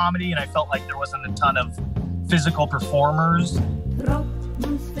physical comedy, and I felt like there wasn't a ton of physical performers.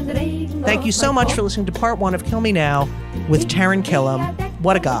 Thank you so much for listening to part 1 of Kill Me Now with Taran Killam.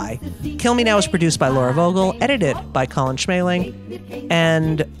 What a guy. Kill Me Now is produced by Laura Vogel, edited by Colin Schmaling,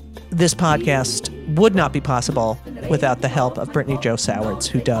 and this podcast would not be possible without the help of Brittany Jo Sowards,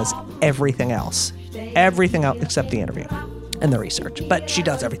 who does everything else except the interview. and the research, but she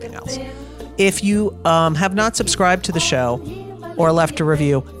does everything else. If you have not subscribed to the show or left a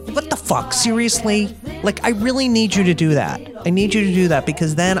review, what the fuck? Seriously? Like, I really need you to do that. I need you to do that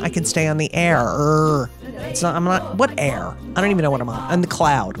because then I can stay on the air. I'm not, what air? I don't even know what I'm on the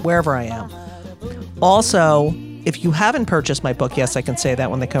cloud, wherever I am. Also, if you haven't purchased my book, yes, I can say that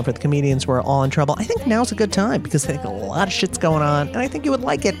when they cover the comedians who are all in trouble. I think now's a good time because I think a lot of shit's going on and I think you would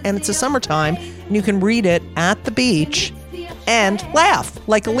like it. And it's a summertime and you can read it at the beach and laugh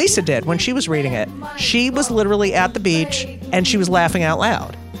like Elisa did when she was reading it. She was literally at the beach and she was laughing out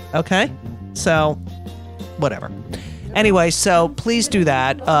loud. Okay? So, whatever. Anyway, so please do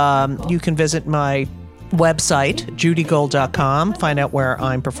that. You can visit my website, judygold.com, find out where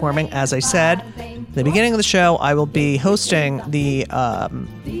I'm performing. As I said, at the beginning of the show, I will be hosting the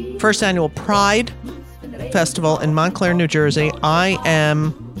first annual Pride Festival in Montclair, New Jersey. I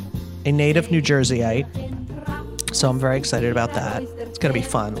am a native New Jerseyite, so I'm very excited about that. It's going to be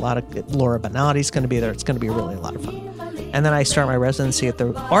fun. A lot of Laura Benatti's going to be there. It's going to be really a lot of fun. And then I start my residency at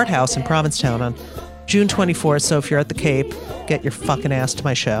the Art House in Provincetown on June 24th. So if you're at the Cape, get your fucking ass to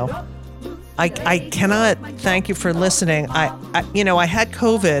my show. I cannot thank you for listening. I had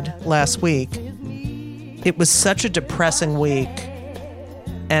COVID last week. It was such a depressing week,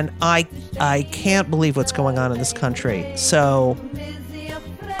 and I can't believe what's going on in this country. So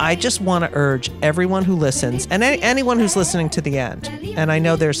I just want to urge everyone who listens, and anyone who's listening to the end, and I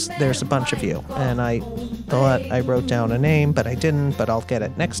know there's a bunch of you, and I thought I wrote down a name, but I didn't, but I'll get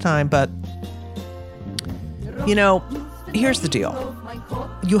it next time. But, here's the deal.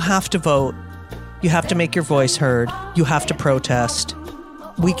 You have to vote. You have to make your voice heard. You have to protest.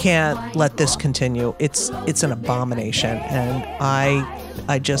 We can't let this continue. It's an abomination, and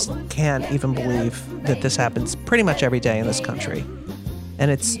I just can't even believe that this happens pretty much every day in this country. And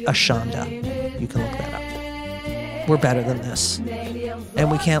it's a shanda. You can look that up. We're better than this.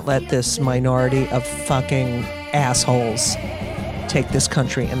 And we can't let this minority of fucking assholes take this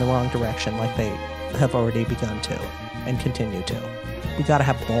country in the wrong direction like they have already begun to and continue to. We gotta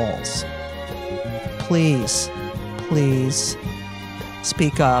have balls. Please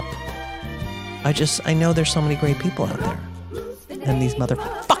speak up. I know there's so many great people out there. And these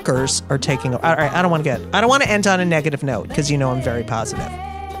motherfuckers are taking over. All right, I don't want to end on a negative note because I'm very positive.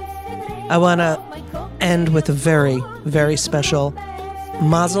 I want to end with a very, very special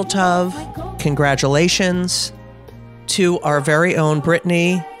Mazel Tov. Congratulations to our very own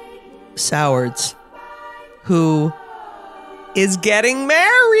Brittany Sowards, who is getting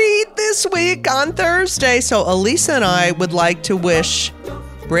married this week on Thursday. So Elisa and I would like to wish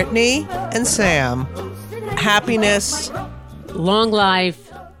Brittany and Sam happiness, long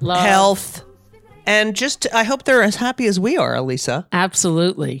life, love, health, and just I hope they're as happy as we are, Elisa.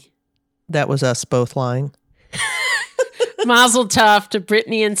 Absolutely. That was us both lying. Mazel tov to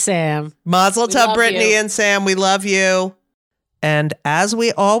Brittany and Sam. Mazel tov, Brittany and Sam. We love you. And as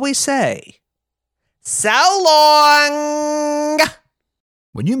we always say, so long!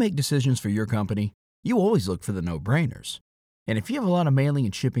 When you make decisions for your company, you always look for the no-brainers. And if you have a lot of mailing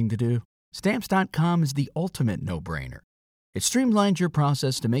and shipping to do, Stamps.com is the ultimate no-brainer. It streamlines your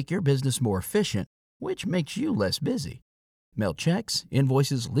process to make your business more efficient, which makes you less busy. Mail checks,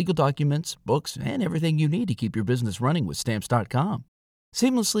 invoices, legal documents, books, and everything you need to keep your business running with Stamps.com.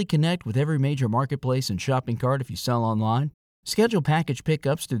 Seamlessly connect with every major marketplace and shopping cart if you sell online. Schedule package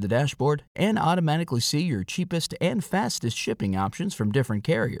pickups through the dashboard and automatically see your cheapest and fastest shipping options from different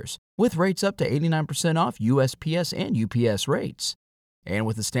carriers, with rates up to 89% off USPS and UPS rates. And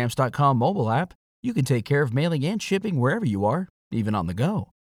with the Stamps.com mobile app, you can take care of mailing and shipping wherever you are, even on the go.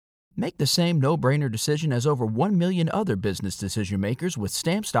 Make the same no-brainer decision as over 1 million other business decision makers with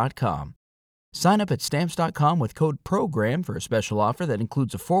Stamps.com. Sign up at Stamps.com with code PROGRAM for a special offer that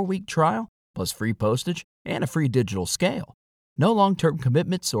includes a 4-week trial, plus free postage and a free digital scale. No long-term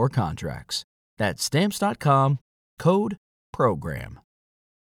commitments or contracts. That's Stamps.com, code PROGRAM.